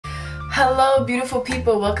Hello beautiful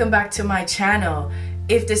people, welcome back to my channel.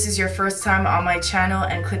 If this is your first time on my channel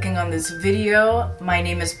and clicking on this video, my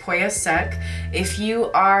name is Poya Sek. If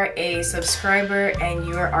you are a subscriber and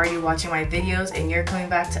you're already watching my videos and you're coming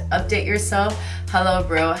back to update yourself, hello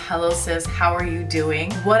bro, hello sis, how are you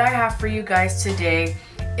doing? What I have for you guys today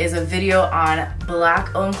is a video on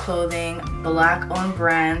black owned clothing, black owned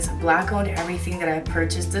brands, black owned everything that I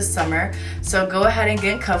purchased this summer. So go ahead and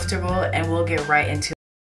get comfortable and we'll get right into it.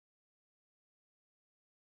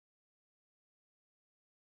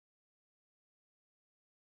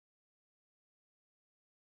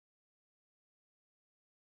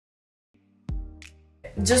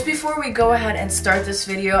 Just before we go ahead and start this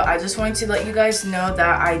video, I just wanted to let you guys know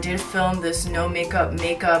that I did film this no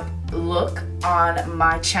makeup look on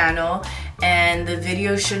my channel, and the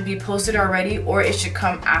video should be posted already or it should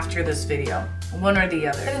come after this video, one or the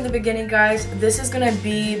other. In the beginning guys, this is gonna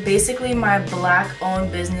be basically my black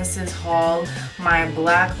owned businesses haul, my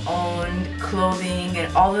black owned clothing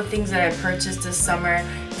and all the things that I purchased this summer,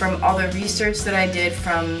 from all the research that I did,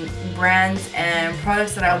 from brands and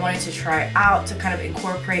products that I wanted to try out to kind of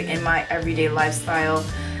incorporate in my everyday lifestyle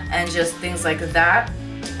and just things like that.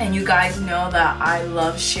 And you guys know that I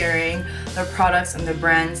love sharing the products and the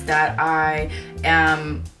brands that I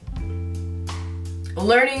am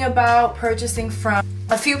learning about, purchasing from.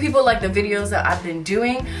 A few people like the videos that I've been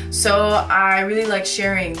doing, so I really like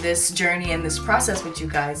sharing this journey and this process with you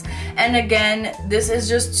guys. And again, this is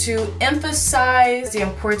just to emphasize the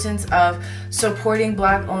importance of supporting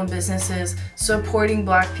black owned businesses, supporting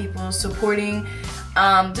black people, supporting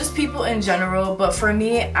just people in general. But for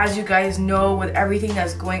me, as you guys know, with everything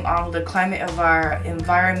that's going on with the climate of our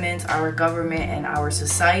environment, our government, and our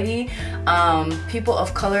society, people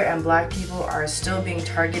of color and black people are still being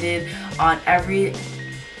targeted on every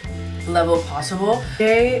level possible.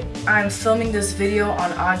 Today I'm filming this video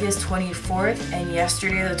on August 24th, and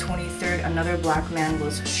yesterday the 23rd another black man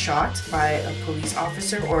was shot by a police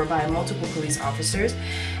officer, or by multiple police officers.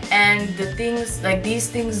 And the things like these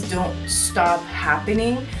things don't stop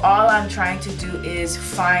happening. All I'm trying to do is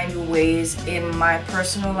find ways in my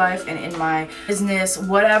personal life and in my business,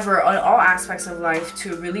 whatever, on all aspects of life,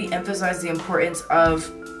 to really emphasize the importance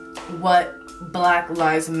of what Black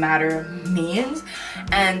Lives Matter means.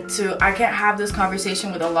 And I can't have this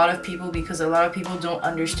conversation with a lot of people because a lot of people don't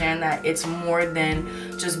understand that it's more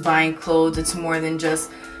than just buying clothes, it's more than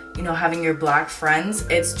just, you know, having your black friends.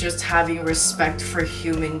 It's just having respect for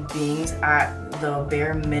human beings at the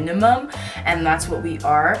bare minimum, and that's what we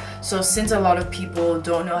are. So since a lot of people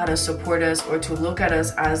don't know how to support us or to look at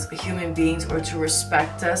us as human beings or to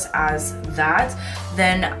respect us as that,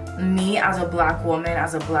 then me as a black woman,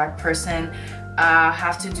 as a black person,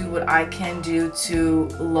 have to do what I can do to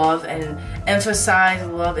love and emphasize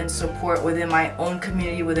love and support within my own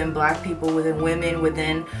community, within black people, within women,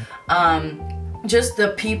 within just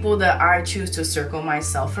the people that I choose to circle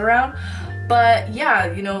myself around. But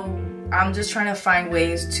yeah, you know, I'm just trying to find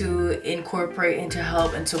ways to incorporate and to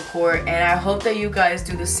help and support, and I hope that you guys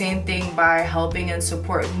do the same thing by helping and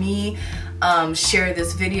support me. Share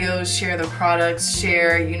this video, share the products,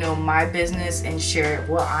 share, you know, my business, and share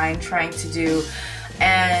what I'm trying to do.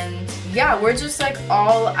 And yeah, we're just like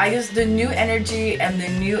the new energy and the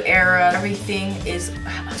new era, everything is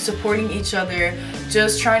supporting each other,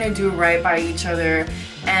 just trying to do right by each other,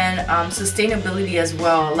 and sustainability as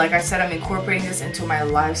well. Like I said, I'm incorporating this into my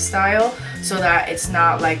lifestyle so that it's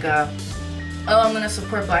not like a, oh, I'm gonna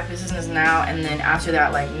support black businesses now and then after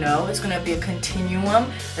that, like, no, it's gonna be a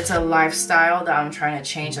continuum. It's a lifestyle that I'm trying to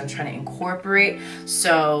change, I'm trying to incorporate.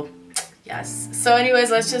 So yes. So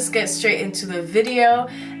anyways, let's just get straight into the video,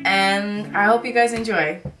 and I hope you guys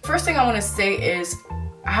enjoy. First thing I want to say is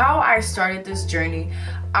how I started this journey.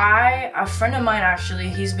 A friend of mine, actually,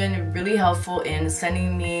 he's been really helpful in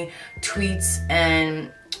sending me tweets and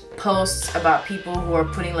posts about people who are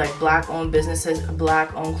putting like black owned businesses,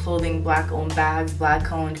 black owned clothing, black owned bags,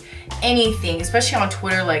 black owned anything, especially on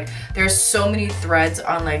Twitter. Like there's so many threads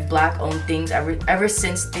on like black owned things ever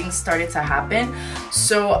since things started to happen.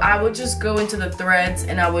 So I would just go into the threads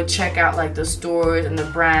and I would check out like the stores and the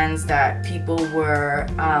brands that people were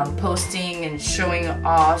posting and showing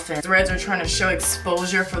off, and threads are trying to show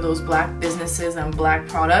exposure for those black businesses and black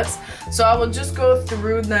products. So I would just go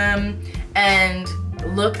through them and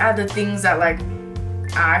look at the things that like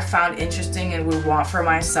I found interesting and would want for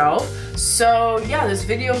myself. So yeah, this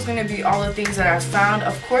video is going to be all the things that I found.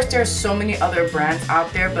 Of course, there's so many other brands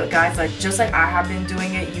out there, but guys, like just like I have been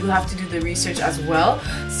doing it, you have to do the research as well.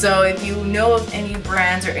 So if you know of any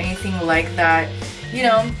brands or anything like that, you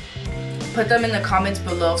know, put them in the comments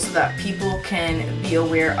below so that people can be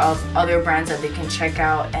aware of other brands that they can check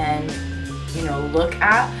out and, you know, look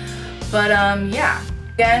at. But yeah,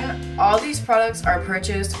 again, all these products are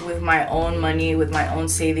purchased with my own money, with my own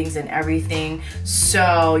savings and everything.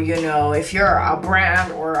 So, you know, if you're a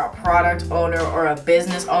brand or a product owner or a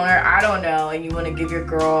business owner, I don't know, and you want to give your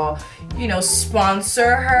girl, you know,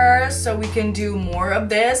 sponsor her so we can do more of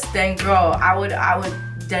this, then girl, I would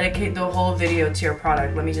dedicate the whole video to your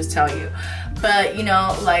product, let me just tell you. But, you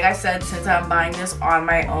know, like I said, since I'm buying this on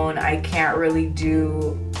my own, I can't really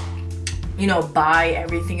do, you know, buy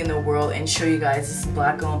everything in the world and show you guys this is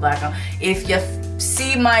black owned, black owned. If you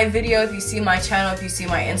see my video, if you see my channel, if you see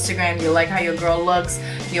my Instagram, you like how your girl looks,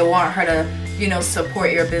 you want her to, you know,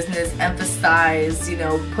 support your business, emphasize, you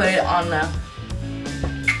know, put it on the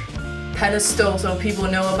pedestal so people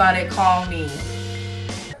know about it, call me.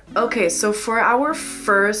 Okay, so for our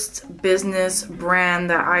first business brand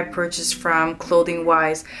that I purchased from clothing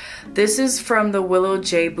wise, this is from the Willow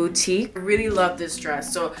J Boutique. I really love this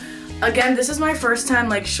dress. So again, this is my first time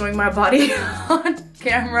like showing my body on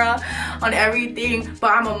camera, on everything,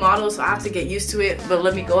 but I'm a model, so I have to get used to it. But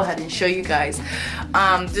let me go ahead and show you guys.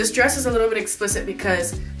 This dress is a little bit explicit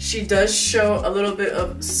because she does show a little bit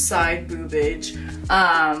of side boobage,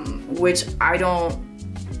 which I don't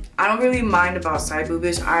really mind about side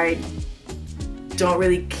boobage. I don't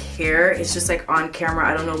really care. It's just like on camera.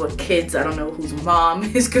 I don't know what kids, I don't know whose mom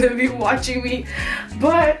is gonna be watching me,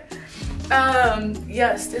 but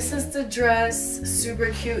yes, this is the dress.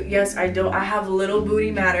 Super cute. Yes, I have little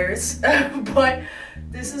booty matters, but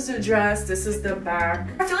this is the dress. This is the back.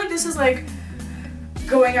 I feel like this is like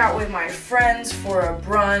going out with my friends for a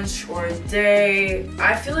brunch or a day.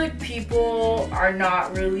 I feel like people are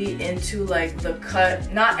not really into like the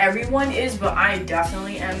cut. Not everyone is, but I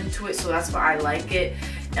definitely am into it, so that's why I like it.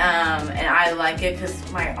 And I like it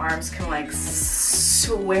because my arms can like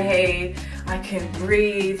sway, I can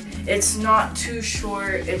breathe. It's not too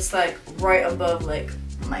short, it's like right above like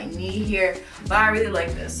my knee here, but I really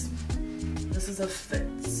like this. This is a fit.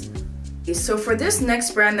 So for this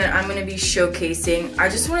next brand that I'm going to be showcasing, I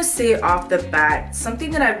just want to say off the bat,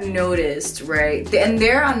 something that I've noticed, right? And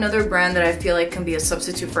they're another brand that I feel like can be a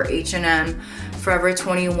substitute for H&M, Forever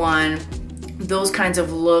 21, those kinds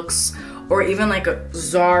of looks, or even like a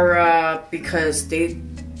Zara, because they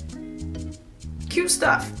cute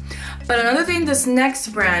stuff. But another thing, this next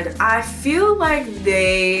brand, I feel like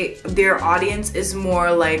their audience is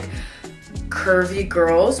more like curvy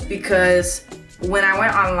girls, because when I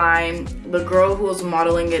went online, the girl who was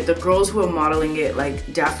modeling it, the girls who are modeling it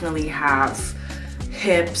like definitely have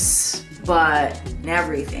hips, butt, and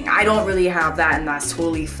everything. I don't really have that, and that's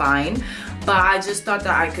totally fine. But I just thought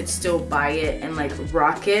that I could still buy it and like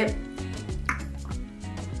rock it.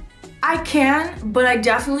 I can, but I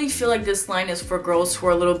definitely feel like this line is for girls who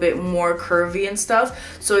are a little bit more curvy and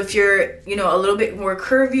stuff. So if you're, you know, a little bit more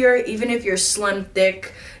curvier, even if you're slim,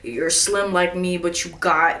 thick, you're slim like me, but you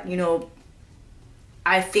got, you know,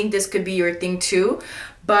 I think this could be your thing too.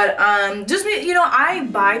 But just, you know, I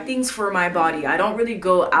buy things for my body. I don't really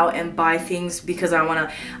go out and buy things because I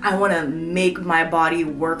wanna make my body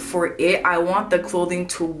work for it. I want the clothing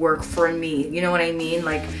to work for me. You know what I mean?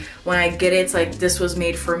 Like when I get it, it's like this was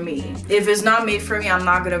made for me. If it's not made for me, I'm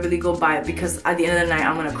not gonna really go buy it, because at the end of the night,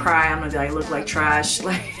 I'm gonna cry. I'm gonna be like, I look like trash.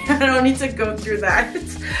 Like I don't need to go through that.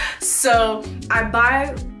 So I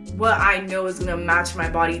buy what I know is gonna match my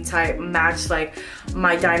body type, match like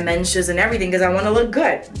my dimensions and everything, because I want to look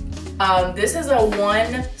good. This is a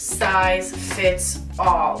one size fits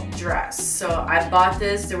all dress. So I bought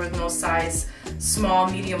this, there was no size small,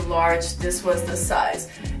 medium, large. This was the size.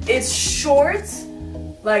 It's short,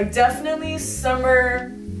 like definitely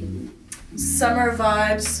summer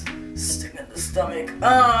vibes. Stick in the stomach.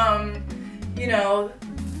 You know,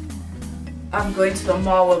 I'm going to the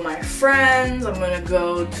mall with my friends. I'm gonna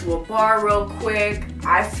go to a bar real quick.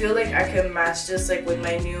 I feel like I can match this like with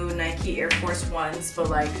my new Nike Air Force Ones, but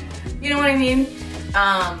like, you know what I mean?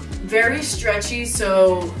 Very stretchy,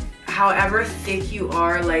 so however thick you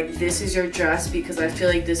are, like this is your dress, because I feel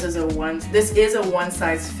like this is a one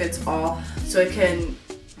size fits all, so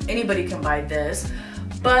anybody can buy this.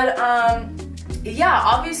 But yeah,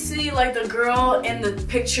 obviously like the girl in the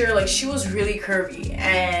picture, like she was really curvy,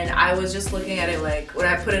 and I was just looking at it like when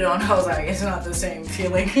I put it on, I was like, it's not the same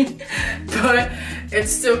feeling. But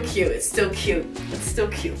it's still cute, it's still cute, it's still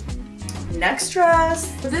cute. Next dress.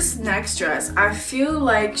 This next dress, I feel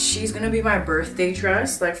like she's gonna be my birthday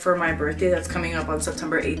dress, like for my birthday that's coming up on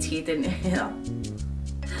September 18th, and you know,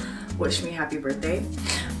 wish me happy birthday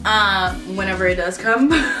whenever it does come.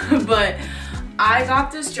 But I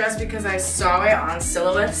got this dress because I saw it on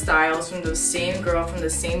Silhouette Styles from the same girl from the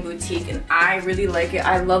same boutique, and I really like it.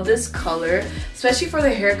 I love this color, especially for the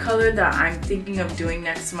hair color that I'm thinking of doing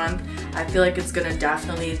next month. I feel like it's gonna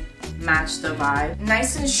definitely match the vibe.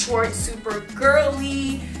 Nice and short, super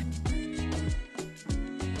girly.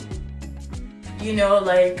 You know,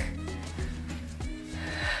 like,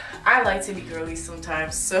 I like to be girly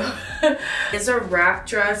sometimes, so it's a wrap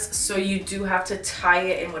dress, so you do have to tie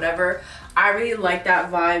it in whatever. I really like that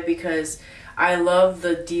vibe because I love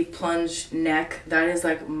the deep plunge neck. That is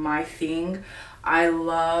like my thing. I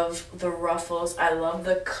love the ruffles. I love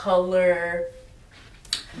the color.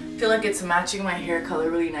 I feel like it's matching my hair color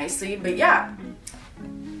really nicely. But yeah,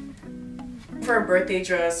 for a birthday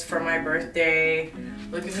dress for my birthday,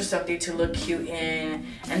 looking for something to look cute in.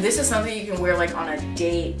 And this is something you can wear like on a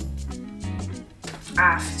date,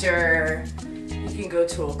 after, you can go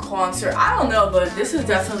to a concert. I don't know, but this is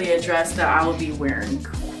definitely a dress that I will be wearing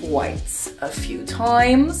quite a few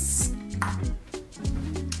times.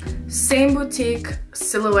 Same boutique,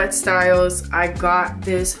 Silhouette Styles. I got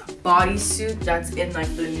this bodysuit that's in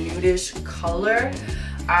like the nudish color.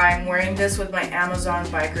 I'm wearing this with my Amazon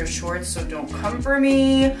biker shorts, so don't come for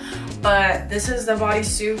me. But this is the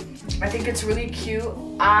bodysuit. I think it's really cute.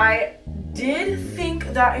 I did think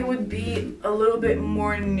that it would be a little bit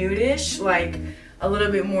more nudish, like a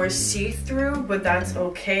little bit more see-through, but that's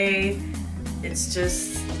okay. It's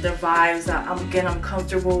just the vibes that I'm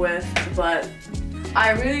comfortable with. But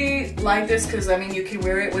I really like this because I mean you can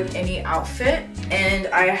wear it with any outfit, and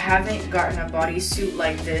I haven't gotten a bodysuit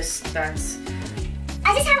like this that's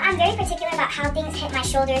I'm very particular about how things hit my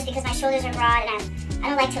shoulders because my shoulders are broad and I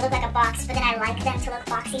don't like to look like a box, but then I like them to look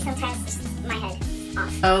boxy sometimes. Just my head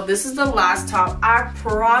off. Oh, this is the last top. I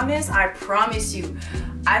promise you.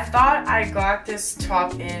 I thought I got this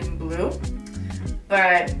top in blue,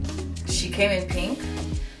 but she came in pink,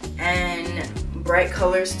 and bright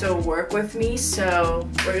colors still work with me, so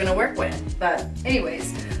we're gonna work with it. But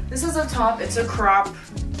anyways, this is a top. It's a crop.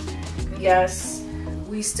 Yes,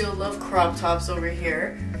 we still love crop tops over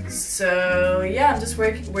here. So yeah, I'm just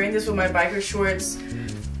wearing this with my biker shorts.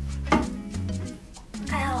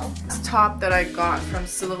 Ow. This top that I got from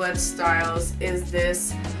Silhouette Styles is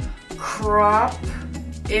this crop-ish,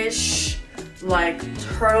 like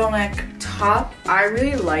turtleneck top. I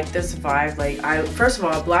really like this vibe. Like, first of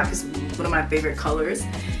all, black is one of my favorite colors,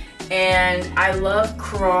 and I love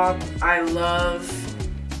crop. I love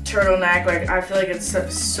turtleneck. Like, I feel like it's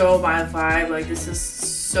so my vibe. Like, this is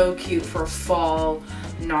so cute for fall,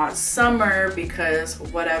 not summer, because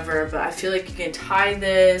whatever. But I feel like you can tie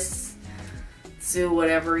this, do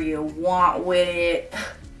whatever you want with it.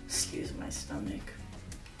 Excuse my stomach.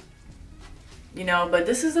 You know, but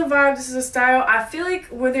this is a vibe, this is a style. I feel like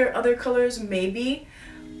were there other colors? Maybe,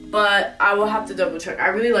 but I will have to double check. I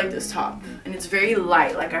really like this top, and it's very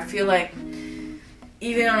light. Like, I feel like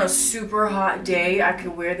even on a super hot day, I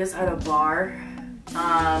could wear this at a bar,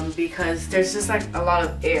 because there's just like a lot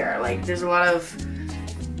of air. Like, there's a lot of,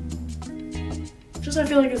 just I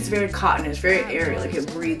feel like it's very cotton, it's very airy, like it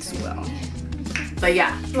breathes well. But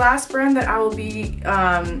yeah, the last brand that I will be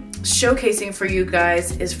showcasing for you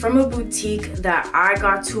guys is from a boutique that I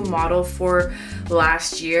got to model for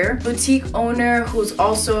last year. Boutique owner, who's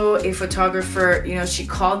also a photographer, you know, she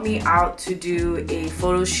called me out to do a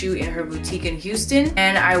photo shoot in her boutique in Houston,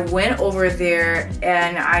 and I went over there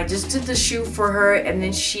and I just did the shoot for her, and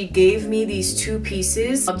then she gave me these two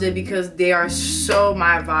pieces. Loved it because they are so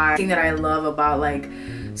my vibe. The thing that I love about like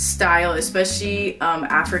style, especially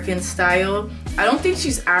African style. I don't think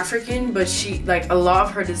she's African, but she, like, a lot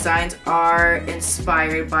of her designs are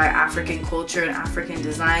inspired by African culture and African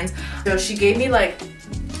designs. So she gave me like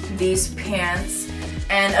these pants,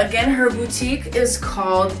 and again, her boutique is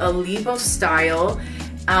called A Leap of Style.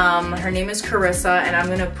 Her name is Carissa, and I'm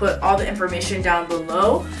gonna put all the information down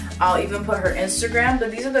below. I'll even put her Instagram,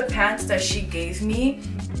 but these are the pants that she gave me.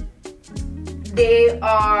 They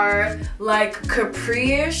are like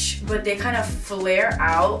capri-ish, but they kind of flare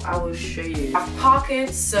out. I will show you. Have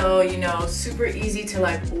pockets, so you know, super easy to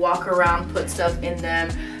like walk around, put stuff in them.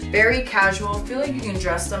 Very casual. Feel like you can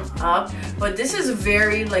dress them up, but this is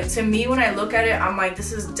very, like, to me when I look at it, I'm like,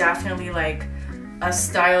 this is definitely like a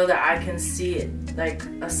style that I can see it, like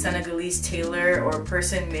a Senegalese tailor or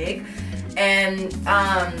person make. And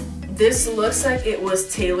this looks like it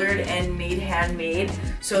was tailored and made handmade.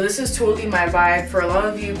 So this is totally my vibe. For a lot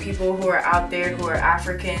of you people who are out there who are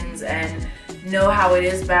Africans and know how it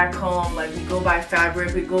is back home, like we go buy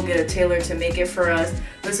fabric, we go get a tailor to make it for us.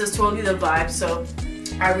 This is totally the vibe, so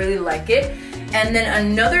I really like it. And then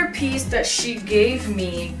another piece that she gave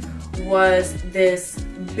me was this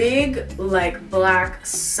big like black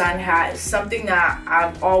sun hat is something that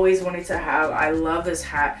I've always wanted to have. I love this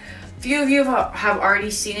hat. Few of you have already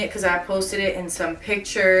seen it because I posted it in some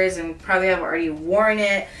pictures and probably have already worn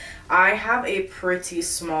it. I have a pretty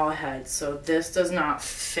small head, so this does not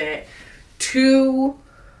fit too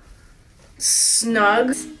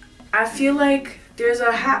snug. I feel like there's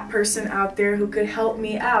a hat person out there who could help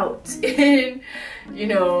me out in, you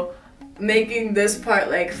know, making this part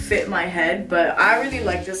like fit my head. But I really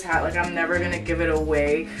like this hat. Like, I'm never gonna give it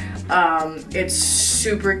away. It's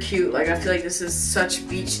super cute. Like, I feel like this is such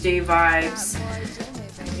beach day vibes,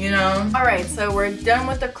 you know. All right, so we're done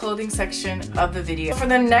with the clothing section of the video. For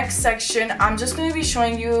the next section, I'm just going to be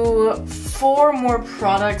showing you 4 more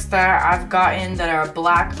products that I've gotten that are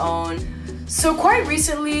black owned. So quite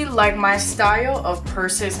recently, like, my style of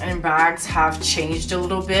purses and bags have changed a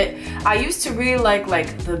little bit. I used to really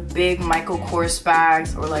like the big Michael Kors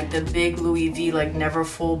bags, or like the big Louis V like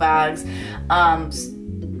Neverfull bags.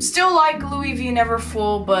 Still like Louis V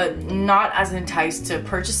Neverfull, but not as enticed to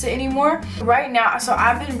purchase it anymore right now. So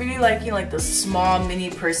I've been really liking like the small mini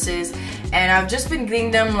purses, and I've just been getting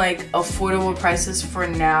them like affordable prices for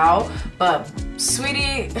now. But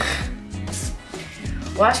sweetie,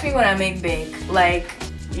 watch me when I make bank. Like,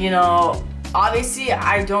 you know, obviously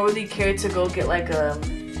I don't really care to go get like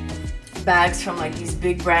bags from like these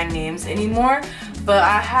big brand names anymore, but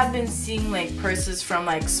I have been seeing like purses from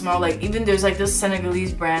like small, like even there's like this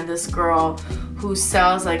Senegalese brand, this girl who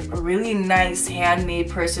sells like really nice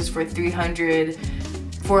handmade purses for $300,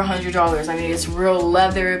 $400. I mean, it's real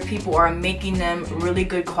leather. People are making them really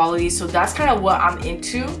good quality, so that's kind of what I'm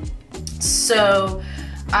into. So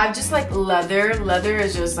I just like leather. Leather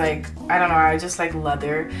is just like, I don't know, I just like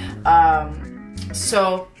leather.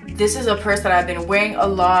 So this is a purse that I've been wearing a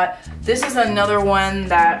lot. This is another one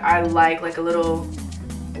that I like a little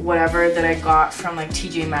whatever that I got from like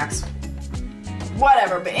TJ Maxx,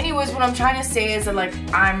 whatever. But anyways, what I'm trying to say is that like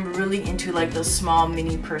I'm really into like the small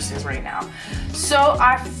mini purses right now. So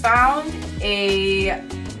I found a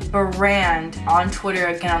brand on Twitter,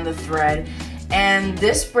 again on the thread, and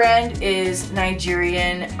this brand is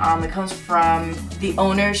Nigerian. It comes from the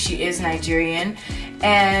owner. She is Nigerian,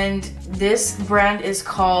 and this brand is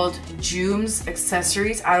called Jums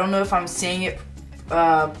Accessories. I don't know if I'm saying it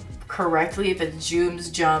correctly, if it's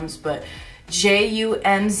Jums, but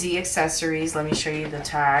Jumz Accessories. Let me show you the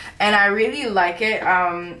tag, and I really like it.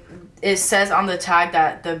 It says on the tag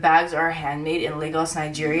that the bags are handmade in Lagos,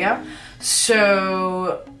 Nigeria.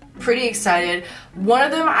 So pretty excited. One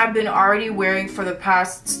of them I've been already wearing for the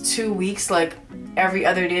past 2 weeks. Like every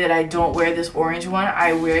other day that I don't wear this orange one,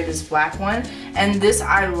 I wear this black one, and this,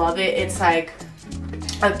 I love it. It's like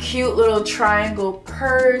a cute little triangle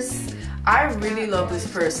purse. I really love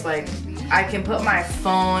this purse. Like, I can put my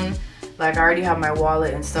phone, like I already have my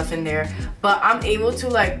wallet and stuff in there, but I'm able to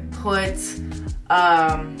like put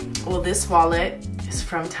well, this wallet is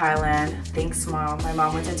from Thailand. Thanks, Mom. My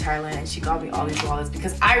mom went to Thailand and she got me all these wallets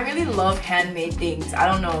because I really love handmade things. I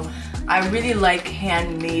don't know, I really like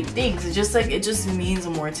handmade things. It's just like, it just means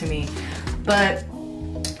more to me. But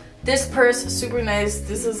this purse, super nice.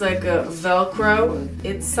 This is like a Velcro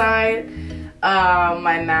inside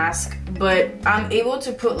my mask, but I'm able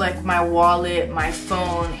to put like my wallet, my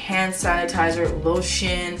phone, hand sanitizer,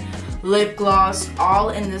 lotion, lip gloss, all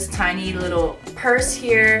in this tiny little purse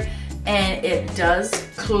here. And it does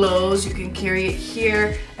close. You can carry it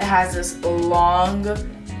here. It has this long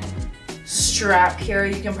strap here.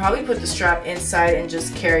 You can probably put the strap inside and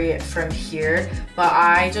just carry it from here, but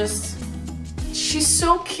she's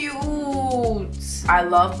so cute. I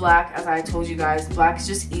love black. As I told you guys, black is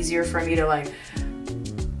just easier for me to like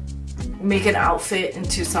make an outfit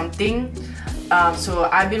into something. So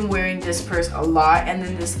I've been wearing this purse a lot. And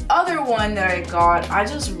then this other one that I got, I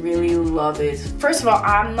just really love it. First of all,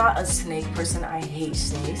 I'm not a snake person. I hate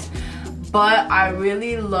snakes. But I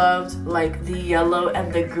really loved like the yellow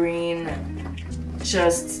and the green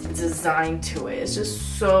just design to it. It's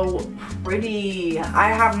just so pretty. I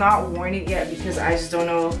have not worn it yet because I just don't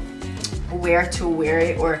know where to wear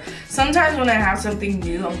it, or sometimes when I have something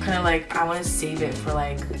new, I'm kind of like, I want to save it for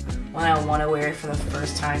like when I want to wear it for the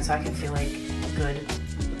first time so I can feel like good.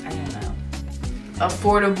 I don't know.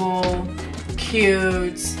 Affordable,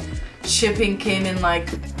 cute. Shipping came in like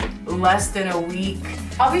less than a week.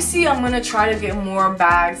 Obviously, I'm gonna try to get more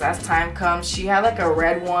bags as time comes. She had like a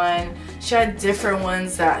red one. She had different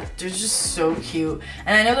ones that they're just so cute.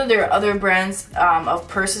 And I know that there are other brands of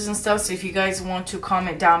purses and stuff, so if you guys want to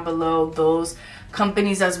comment down below those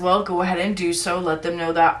companies as well, go ahead and do so. Let them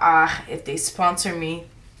know that if they sponsor me,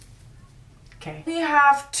 Okay. We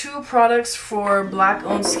have 2 products for Black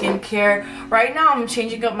owned skincare. Right now I'm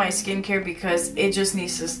changing up my skincare because it just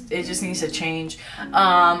needs to change.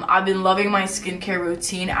 I've been loving my skincare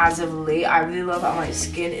routine as of late. I really love how my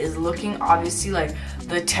skin is looking. Obviously, like,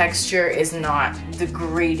 the texture is not the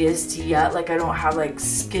greatest yet. Like, I don't have like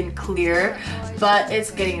skin clear, but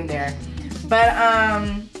it's getting there. But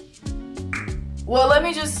well, let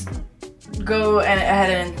me just go ahead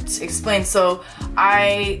and explain. So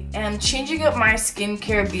I am changing up my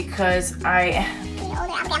skincare because I'm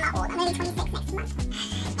only 26 next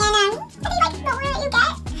month. And what do you like the oil that you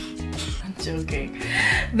get? I'm joking.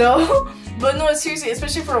 No, but no, seriously,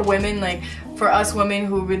 especially for women, like for us women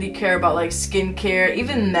who really care about like skincare,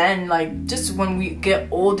 even men, like just when we get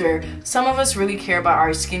older, some of us really care about our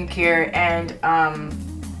skincare and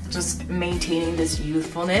just maintaining this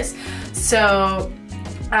youthfulness. So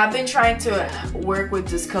I've been trying to work with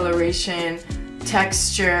discoloration,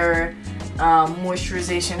 texture,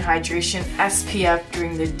 moisturization, hydration, SPF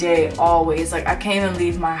during the day always. Like, I can't even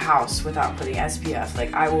leave my house without putting SPF.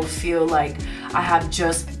 Like, I will feel like I have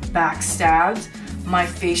just backstabbed my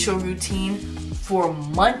facial routine for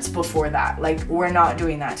months before that. Like, we're not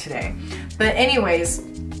doing that today. But anyways,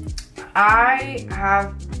 I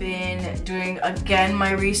have been doing again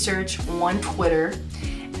my research on Twitter,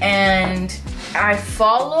 and I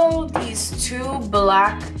follow these 2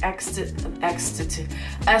 Black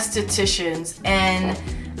estheticians, and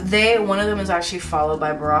one of them is actually followed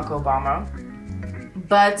by Barack Obama,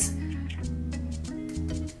 but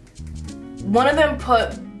one of them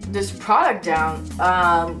put this product down,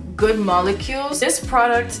 Good Molecules. This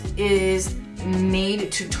product is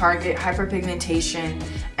made to target hyperpigmentation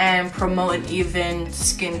and promote an even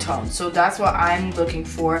skin tone. So that's what I'm looking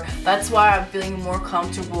for. That's why I'm feeling more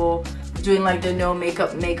comfortable doing like the no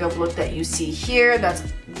makeup look that you see here. That's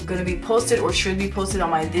gonna be posted or should be posted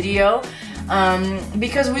on my video,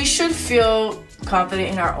 because we should feel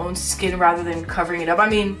confident in our own skin rather than covering it up. I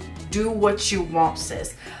mean, do what you want,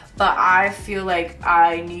 sis, but I feel like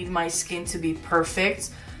I need my skin to be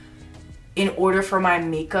perfect in order for my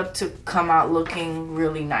makeup to come out looking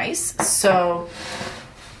really nice. So,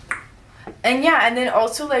 and yeah, and then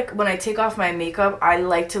also like when I take off my makeup, I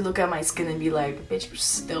like to look at my skin and be like, bitch, you're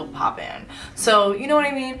still popping. So, you know what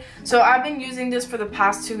I mean? So I've been using this for the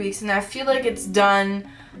past 2 weeks, and I feel like it's done,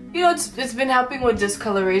 you know, it's been helping with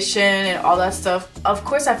discoloration and all that stuff. Of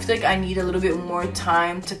course, I feel like I need a little bit more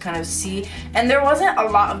time to kind of see, and there wasn't a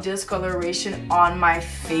lot of discoloration on my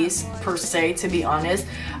face per se, to be honest.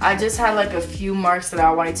 I just had like a few marks that I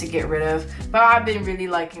wanted to get rid of, but I've been really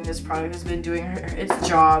liking this product. It's been doing its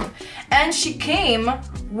job. And she came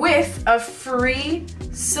with a free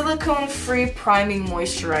silicone-free priming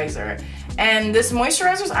moisturizer, and this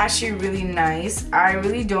moisturizer is actually really nice. I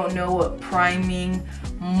really don't know what priming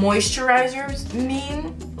moisturizers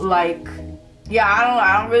mean. Like, yeah,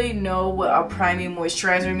 I don't really know what a priming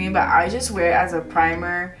moisturizer mean, but I just wear it as a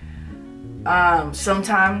primer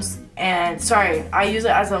sometimes, and sorry, I use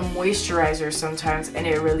it as a moisturizer sometimes, and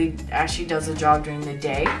it really actually does the job during the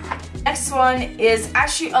day. Next one is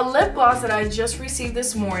actually a lip gloss that I just received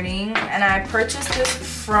this morning, and I purchased this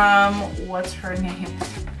from, what's her name?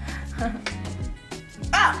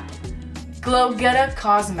 Glowgetta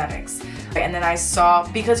Cosmetics. And then I saw,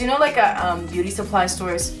 because you know, like at beauty supply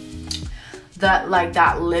stores, that like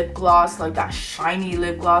that lip gloss, like that shiny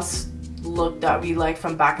lip gloss look that we like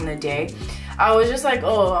from back in the day, I was just like,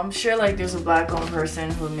 oh, I'm sure like there's a Black owned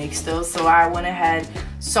person who makes those. So I went ahead,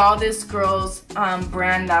 saw this girl's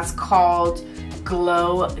brand that's called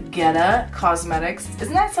Glowgetta Cosmetics.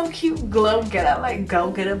 Isn't that so cute? Glowgetta, like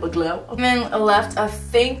go get it but glow. And then left a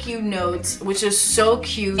thank you note, which is so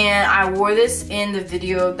cute, and I wore this in the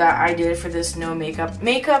video that I did for this no makeup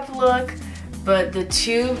look, but the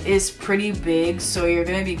tube is pretty big, so you're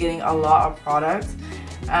gonna be getting a lot of product.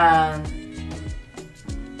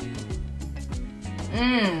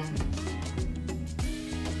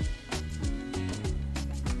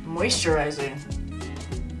 Moisturizing.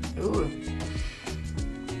 Ooh.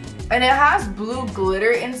 And it has blue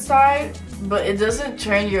glitter inside, but it doesn't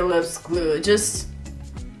turn your lips glue. It just,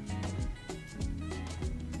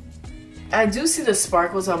 I do see the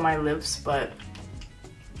sparkles on my lips, but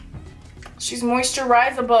she's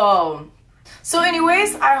moisturizable. So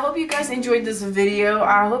anyways, I hope you guys enjoyed this video.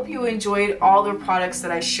 I hope you enjoyed all the products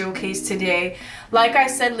that I showcased today. Like I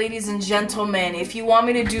said, ladies and gentlemen, if you want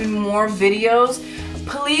me to do more videos,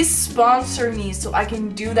 please sponsor me so I can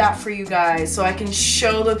do that for you guys, so I can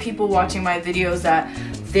show the people watching my videos that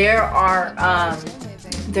there are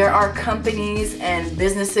companies and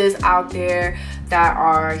businesses out there that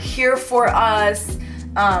are here for us,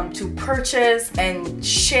 to purchase and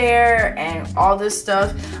share and all this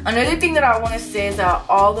stuff. Another thing that I want to say is that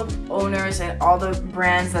all the owners and all the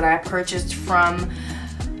brands that I purchased from,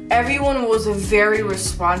 everyone was very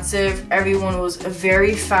responsive. Everyone was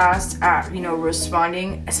very fast at, you know,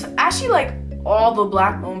 responding. Actually, like all the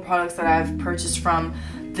Black owned products that I've purchased from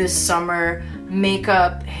this summer,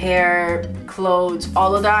 makeup, hair, clothes,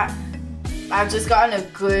 all of that, I've just gotten a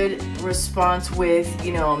good response with,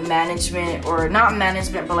 you know, management, or not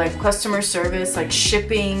management, but like customer service. Like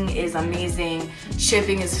shipping is amazing.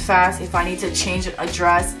 Shipping is fast. If I need to change an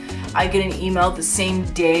address, I get an email the same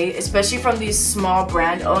day, especially from these small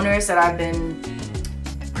brand owners that I've been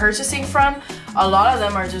purchasing from. A lot of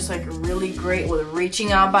them are just like really great with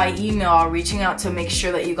reaching out by email, reaching out to make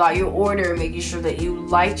sure that you got your order, making sure that you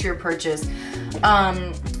liked your purchase.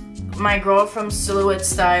 My girl from Silhouette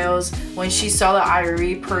Styles, when she saw that I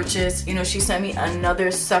repurchased, you know, she sent me another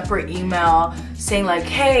separate email saying like,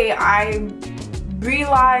 hey, I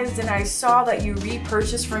realized and I saw that you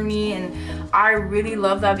repurchased from me, and I really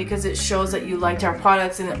love that because it shows that you liked our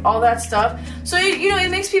products and all that stuff. So you know, it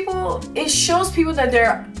makes people, it shows people that there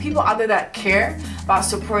are people out there that care about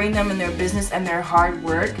supporting them in their business and their hard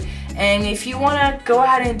work. And if you want to go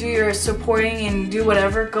ahead and do your supporting and do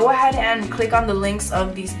whatever, go ahead and click on the links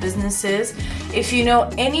of these businesses. If you know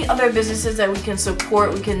any other businesses that we can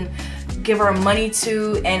support, we can give our money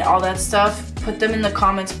to and all that stuff, put them in the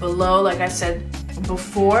comments below, like I said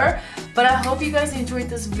before. But I hope you guys enjoyed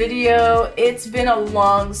this video. It's been a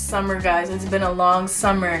long summer, guys. It's been a long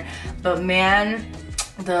summer. But man,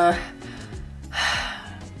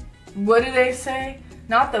 what do they say?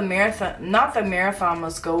 Not the marathon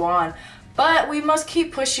must go on, but we must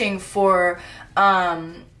keep pushing for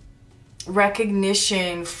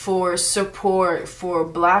recognition, for support, for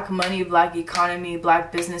Black money, Black economy,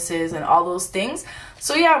 Black businesses, and all those things.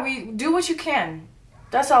 So yeah, we do what you can.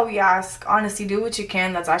 That's all we ask. Honestly, do what you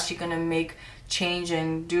can. That's actually gonna make change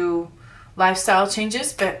and do lifestyle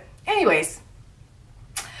changes. But anyways,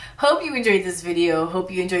 hope you enjoyed this video.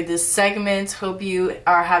 Hope you enjoyed this segment. Hope you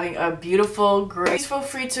are having a beautiful, great. Please feel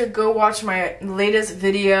free to go watch my latest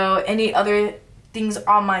video, any other things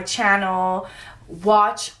on my channel.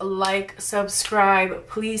 Watch, like, subscribe,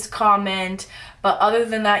 please comment. But other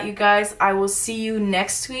than that, you guys, I will see you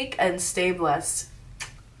next week, and stay blessed.